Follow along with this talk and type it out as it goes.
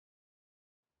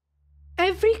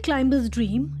Every climber's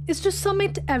dream is to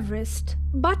summit Everest,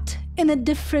 but in a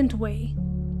different way.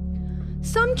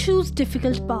 Some choose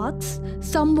difficult paths,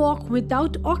 some walk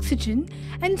without oxygen,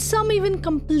 and some even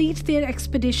complete their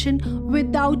expedition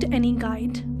without any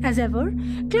guide. As ever,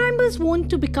 climbers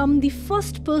want to become the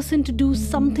first person to do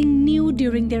something new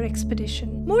during their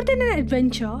expedition. More than an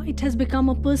adventure, it has become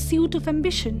a pursuit of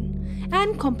ambition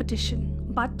and competition.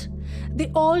 But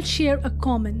they all share a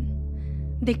common.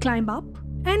 They climb up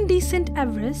and descend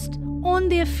Everest on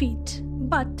their feet.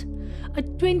 But a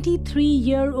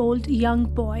 23-year-old young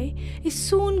boy is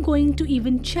soon going to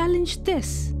even challenge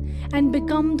this and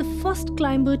become the first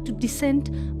climber to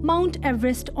descend Mount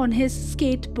Everest on his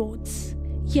skateboards.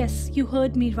 Yes, you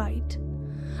heard me right.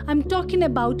 I'm talking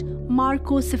about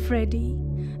Marco Siffredi.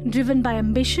 Driven by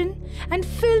ambition and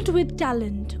filled with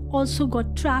talent, also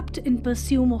got trapped in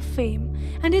pursuit of fame,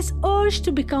 and his urge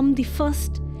to become the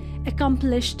first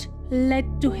accomplished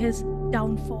led to his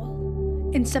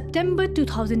downfall. In September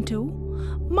 2002,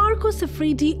 Marco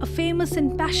Siffredi, a famous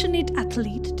and passionate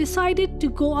athlete, decided to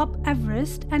go up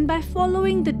Everest and by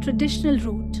following the traditional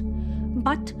route,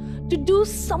 but to do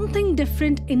something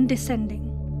different in descending,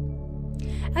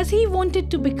 as he wanted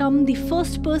to become the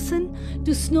first person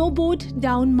to snowboard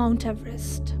down Mount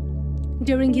Everest.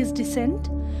 During his descent,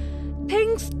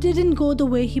 things didn't go the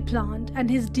way he planned, and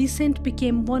his descent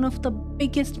became one of the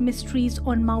biggest mysteries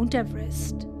on Mount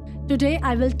Everest. Today,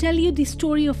 I will tell you the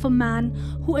story of a man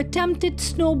who attempted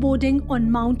snowboarding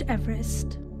on Mount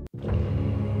Everest.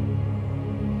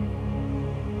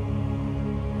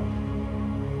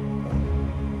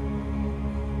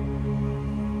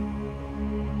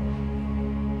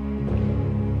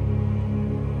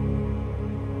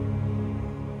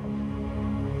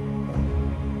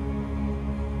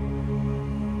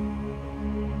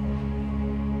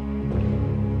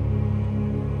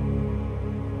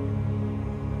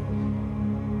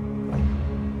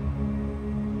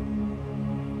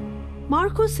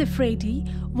 Marco Siffredi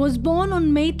was born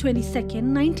on May 22,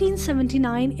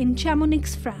 1979 in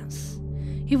Chamonix, France.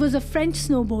 He was a French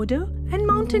snowboarder and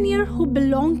mountaineer who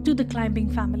belonged to the climbing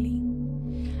family.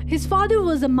 His father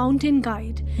was a mountain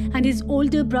guide, and his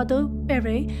older brother,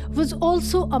 Pere, was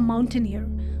also a mountaineer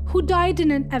who died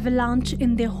in an avalanche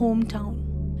in their hometown.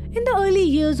 In the early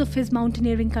years of his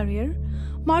mountaineering career,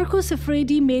 Marco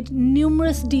Siffredi made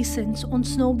numerous descents on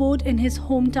snowboard in his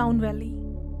hometown valley.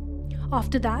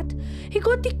 After that, he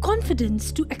got the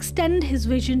confidence to extend his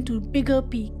vision to bigger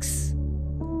peaks.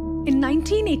 In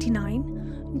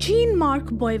 1989, Jean-Marc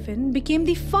Boivin became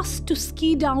the first to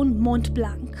ski down Mont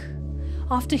Blanc.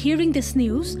 After hearing this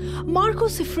news, Marco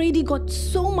Siffredi got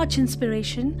so much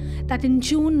inspiration that in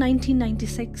June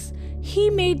 1996, he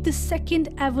made the second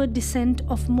ever descent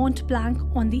of Mont Blanc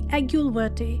on the Aiguille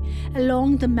Verte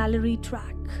along the Mallory track.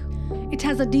 It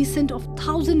has a descent of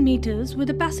 1,000 meters with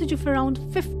a passage of around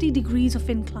 50 degrees of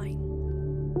incline.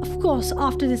 Of course,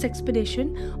 after this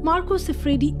expedition, Marco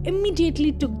Siffredi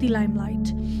immediately took the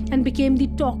limelight and became the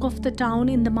talk of the town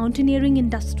in the mountaineering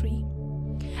industry.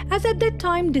 As at that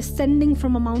time, descending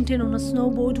from a mountain on a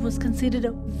snowboard was considered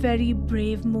a very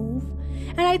brave move,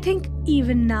 and I think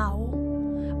even now.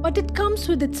 But it comes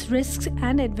with its risks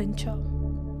and adventure.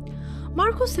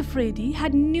 Marco Siffredi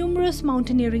had numerous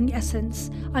mountaineering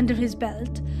ascents under his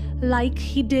belt, like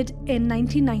he did in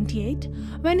 1998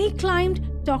 when he climbed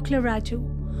Tocleraju,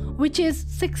 which is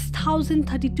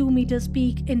 6,032 meters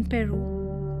peak in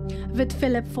Peru, with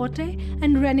Philippe Forte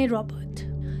and René Robert.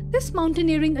 This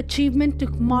mountaineering achievement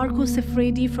took Marco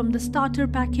Siffredi from the starter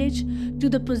package to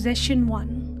the possession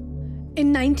one.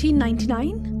 In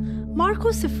 1999,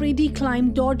 Marco Siffredi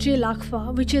climbed Dorje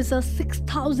Lakwa, which is a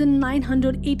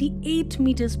 6,988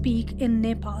 meters peak in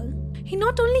Nepal. He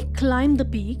not only climbed the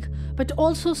peak, but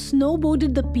also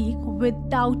snowboarded the peak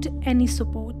without any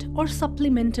support or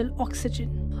supplemental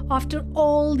oxygen. After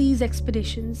all these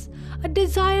expeditions, a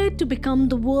desire to become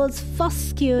the world's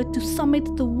first skier to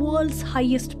summit the world's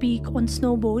highest peak on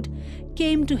snowboard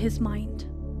came to his mind.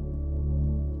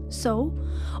 So,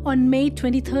 on May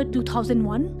 23,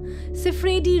 2001,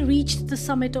 Siffredi reached the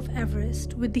summit of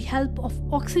Everest with the help of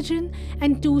oxygen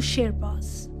and 2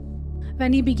 Sherpas.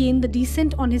 When he began the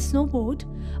descent on his snowboard,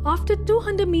 after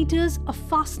 200 meters, a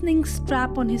fastening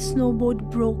strap on his snowboard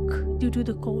broke due to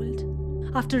the cold.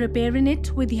 After repairing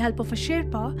it with the help of a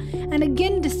Sherpa and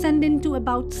again descending to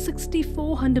about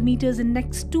 6,400 meters in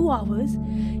next 2 hours,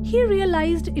 he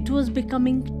realized it was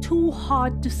becoming too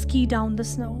hard to ski down the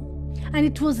snow. And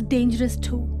it was dangerous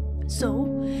too. So,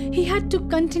 he had to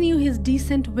continue his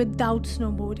descent without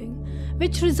snowboarding,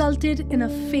 which resulted in a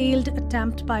failed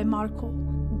attempt by Marco.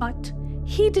 But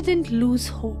he didn't lose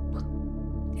hope.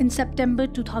 In September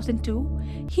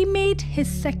 2002, he made his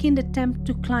second attempt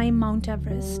to climb Mount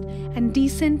Everest and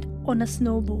descend on a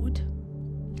snowboard.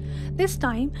 This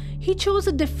time, he chose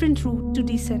a different route to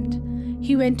descend.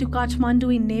 He went to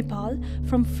Kathmandu in Nepal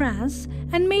from France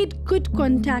and made good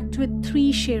contact with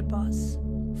 3 Sherpas,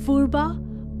 Furba,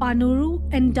 Panuru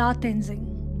and Da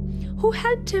Tenzing, who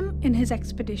helped him in his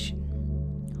expedition.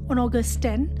 On August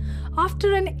 10,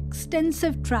 after an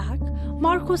extensive trek,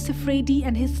 Marco Siffredi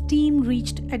and his team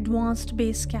reached advanced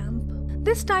base camp.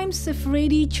 This time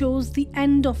Siffredi chose the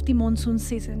end of the monsoon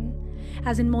season.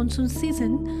 As in monsoon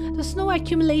season, the snow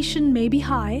accumulation may be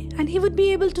high and he would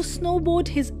be able to snowboard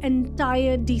his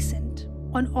entire descent.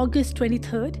 On August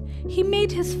 23rd, he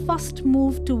made his first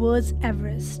move towards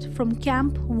Everest from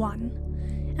Camp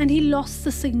 1 and he lost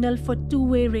the signal for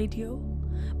two-way radio.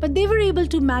 But they were able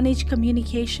to manage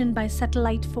communication by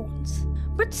satellite phones.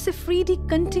 But Siffredi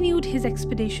continued his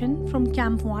expedition from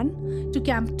Camp 1 to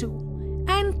Camp 2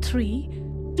 and 3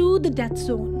 to the Death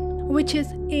Zone, which is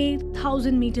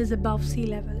 8,000 meters above sea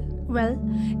level. Well,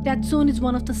 Death Zone is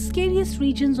one of the scariest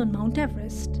regions on Mount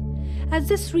Everest, as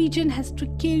this region has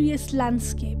precarious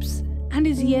landscapes and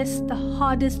is, yes, the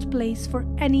hardest place for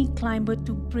any climber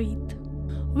to breathe.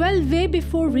 Well, way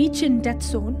before reaching Death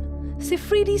Zone,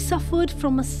 Siffredi suffered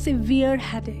from a severe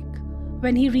headache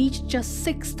when he reached just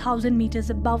 6,000 meters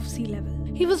above sea level.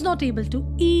 He was not able to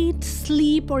eat,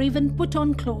 sleep, or even put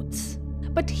on clothes.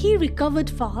 But he recovered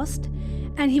fast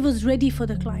and he was ready for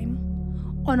the climb.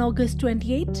 On August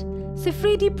 28,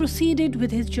 Siffredi proceeded with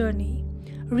his journey,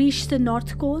 reached the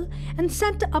North Pole, and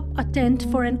set up a tent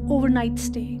for an overnight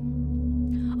stay.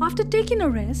 After taking a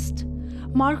rest,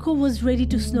 Marco was ready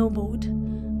to snowboard.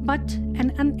 But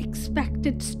an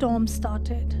unexpected storm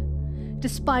started.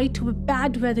 Despite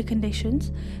bad weather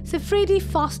conditions, Siffredi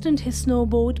fastened his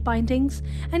snowboard bindings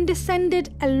and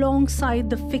descended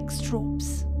alongside the fixed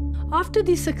ropes. After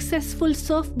the successful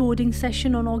surfboarding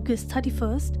session on August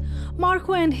 31st,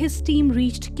 Marco and his team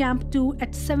reached Camp 2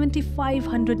 at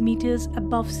 7,500 meters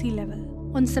above sea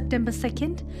level. On September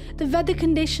 2nd, the weather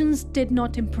conditions did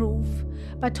not improve,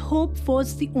 but hope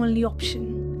was the only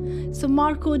option. So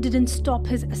Marco didn't stop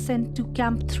his ascent to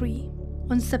Camp 3.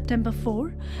 On September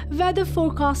 4, weather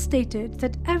forecast stated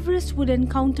that Everest would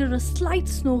encounter a slight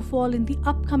snowfall in the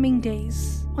upcoming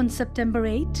days. On September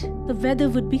 8, the weather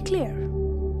would be clear.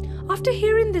 After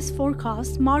hearing this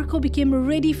forecast, Marco became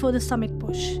ready for the summit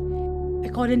push.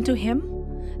 According to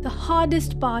him, the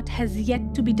hardest part has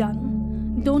yet to be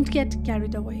done. Don't get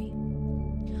carried away.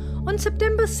 On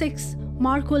September 6,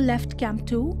 Marco left Camp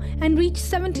 2 and reached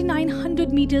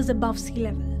 7,900 meters above sea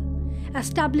level,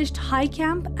 established high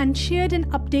camp and shared an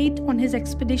update on his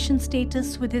expedition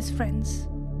status with his friends.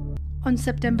 On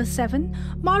September 7,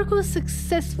 Marco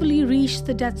successfully reached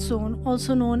the Death Zone,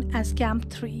 also known as Camp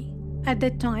 3. At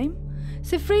that time,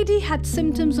 Siffredi had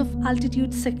symptoms of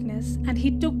altitude sickness and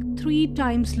he took 3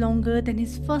 times longer than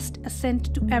his first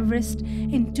ascent to Everest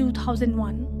in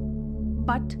 2001.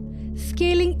 But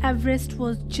scaling Everest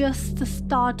was just the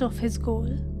start of his goal.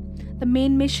 The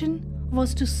main mission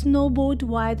was to snowboard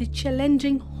via the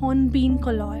challenging Hornbein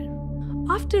Couloir.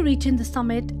 After reaching the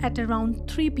summit at around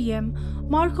 3 p.m.,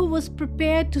 Marco was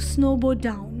prepared to snowboard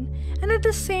down, and at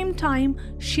the same time,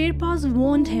 Sherpas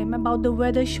warned him about the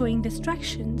weather showing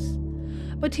distractions.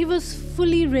 But he was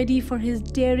fully ready for his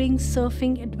daring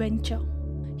surfing adventure.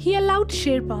 He allowed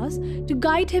Sherpas to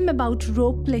guide him about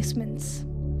rope placements.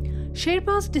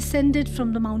 Sherpas descended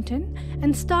from the mountain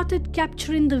and started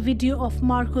capturing the video of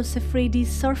Marco Siffredi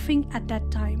surfing at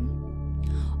that time.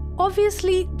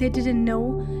 Obviously, they didn't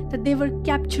know that they were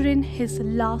capturing his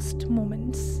last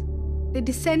moments. They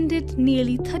descended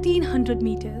nearly 1,300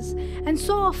 meters and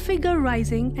saw a figure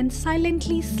rising and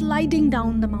silently sliding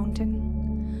down the mountain.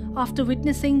 After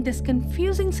witnessing this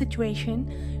confusing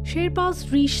situation,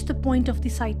 Sherpas reached the point of the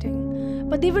sighting,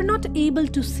 but they were not able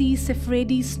to see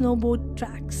Siffredi's snowboard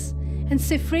tracks, and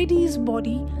Siffredi's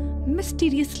body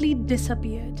mysteriously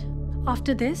disappeared.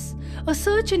 After this, a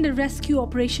search and a rescue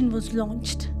operation was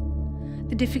launched.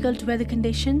 The difficult weather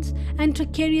conditions and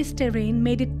precarious terrain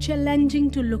made it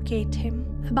challenging to locate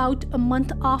him. About a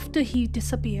month after he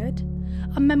disappeared,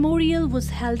 a memorial was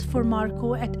held for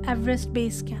Marco at Everest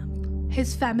Base Camp.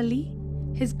 His family,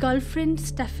 his girlfriend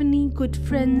Stephanie, good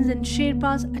friends and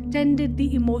Sherpas attended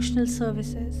the emotional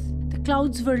services. The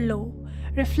clouds were low,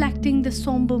 reflecting the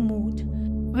somber mood.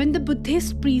 When the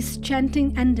Buddhist priest's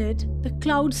chanting ended, the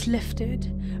clouds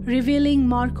lifted, revealing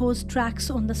Marco's tracks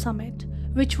on the summit,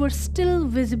 which were still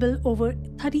visible over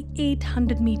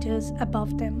 3,800 meters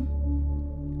above them.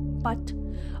 But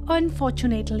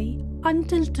unfortunately,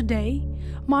 until today,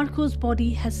 Marco's body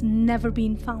has never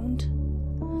been found.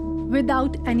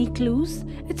 Without any clues,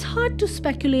 it's hard to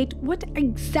speculate what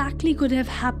exactly could have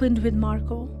happened with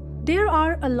Marco. There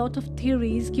are a lot of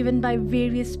theories given by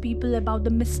various people about the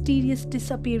mysterious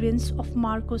disappearance of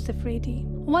Marco Siffredi.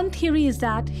 One theory is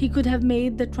that he could have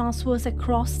made the transverse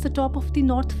across the top of the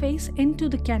north face into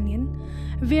the canyon,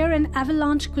 where an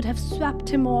avalanche could have swept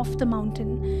him off the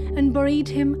mountain and buried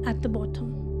him at the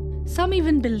bottom. Some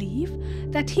even believe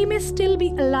that he may still be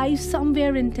alive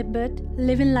somewhere in Tibet,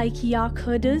 living like yak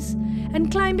herders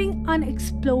and climbing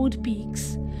unexplored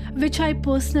peaks, which I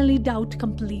personally doubt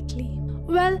completely.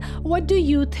 Well, what do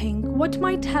you think? What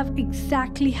might have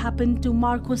exactly happened to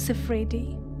Marco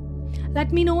Siffredi?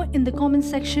 Let me know in the comment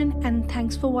section, and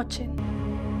thanks for watching.